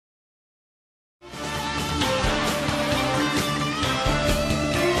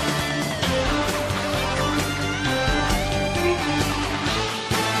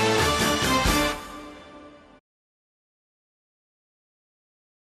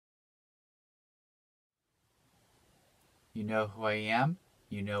You know who I am.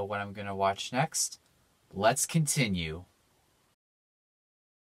 You know what I'm going to watch next. Let's continue.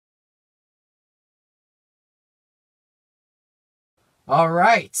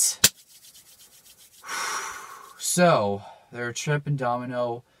 Alright. So, their trip in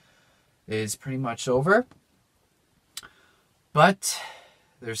Domino is pretty much over. But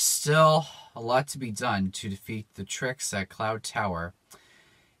there's still a lot to be done to defeat the Tricks at Cloud Tower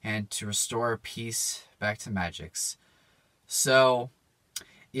and to restore peace back to Magix. So,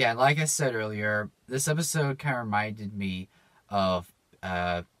 yeah, like I said earlier, this episode kind of reminded me of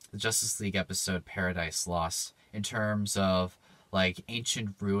the Justice League episode Paradise Lost in terms of like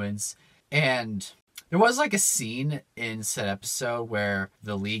ancient ruins. And there was like a scene in said episode where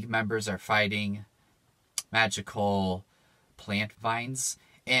the League members are fighting magical plant vines,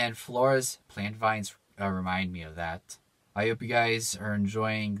 and Flora's plant vines remind me of that. I hope you guys are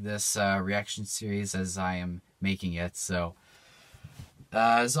enjoying this reaction series as I am making it. So,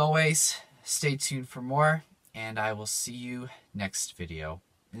 as always, stay tuned for more, and I will see you next video,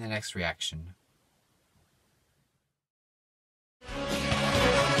 in the next reaction.